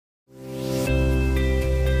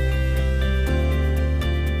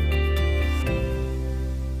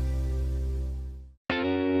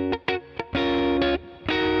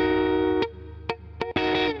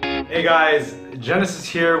Hey guys, Genesis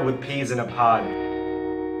here with Peas in a Pod.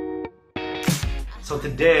 So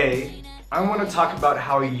today, I want to talk about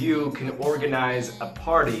how you can organize a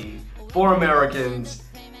party for Americans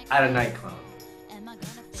at a nightclub.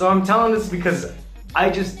 So I'm telling this because I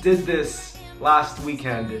just did this last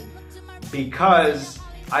weekend because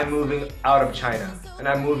I'm moving out of China and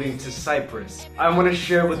I'm moving to Cyprus. I want to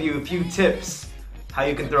share with you a few tips how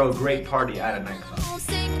you can throw a great party at a nightclub.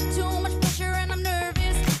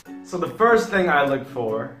 So the first thing I look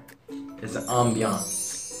for is ambiance.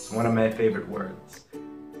 It's one of my favorite words.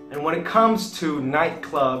 And when it comes to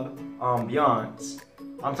nightclub ambiance,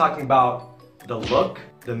 I'm talking about the look,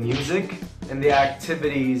 the music, and the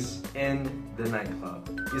activities in the nightclub.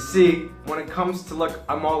 You see, when it comes to look,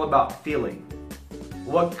 I'm all about feeling.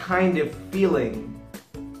 What kind of feeling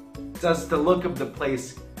does the look of the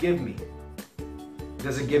place give me?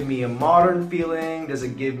 Does it give me a modern feeling? Does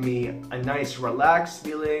it give me a nice relaxed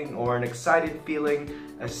feeling or an excited feeling,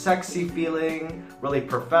 a sexy feeling, really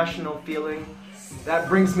professional feeling? That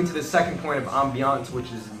brings me to the second point of ambiance,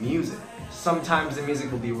 which is music. Sometimes the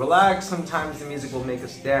music will be relaxed, sometimes the music will make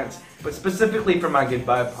us dance, but specifically for my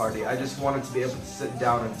goodbye party, I just wanted to be able to sit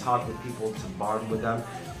down and talk with people, to bond with them.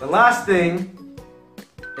 The last thing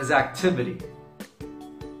is activity.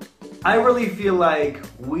 I really feel like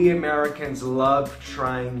we Americans love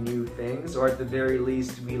trying new things, or at the very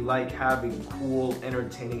least, we like having cool,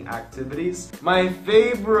 entertaining activities. My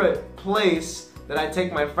favorite place that I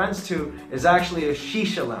take my friends to is actually a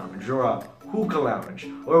shisha lounge or a hookah lounge,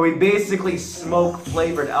 where we basically smoke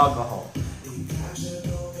flavored alcohol.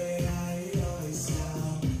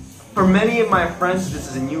 For many of my friends, this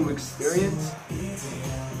is a new experience.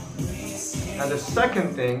 And the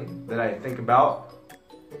second thing that I think about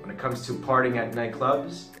when it comes to partying at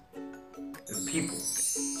nightclubs is people.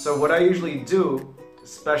 So what I usually do,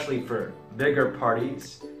 especially for bigger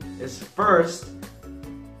parties, is first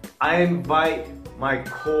I invite my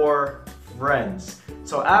core friends.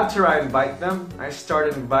 So after I invite them, I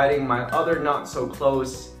start inviting my other not so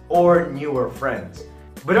close or newer friends.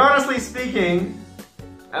 But honestly speaking,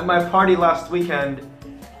 at my party last weekend,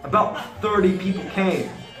 about 30 people came.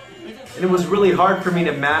 And it was really hard for me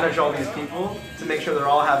to manage all these people, to make sure they're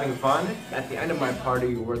all having fun. At the end of my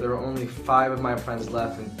party, where there were only 5 of my friends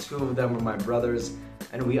left and 2 of them were my brothers,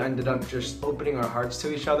 and we ended up just opening our hearts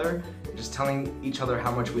to each other, and just telling each other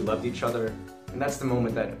how much we loved each other. And that's the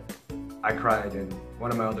moment that I cried and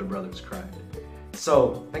one of my other brothers cried.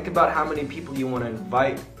 So think about how many people you want to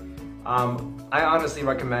invite. I honestly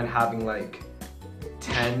recommend having like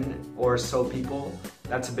 10 or so people.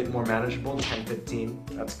 That's a bit more manageable, 10, 15,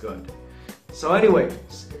 that's good. So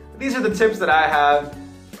anyways, these are the tips that I have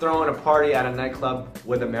throwing a party at a nightclub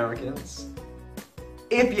with Americans.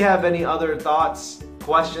 If you have any other thoughts,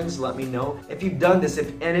 questions, let me know. If you've done this,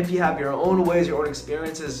 and if you have your own ways, your own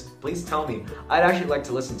experiences, please tell me. I'd actually like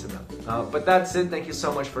to listen to them. But that's it, thank you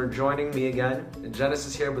so much for joining me again.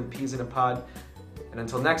 Genesis here with Peas in a Pod. And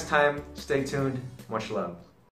until next time, stay tuned, much love.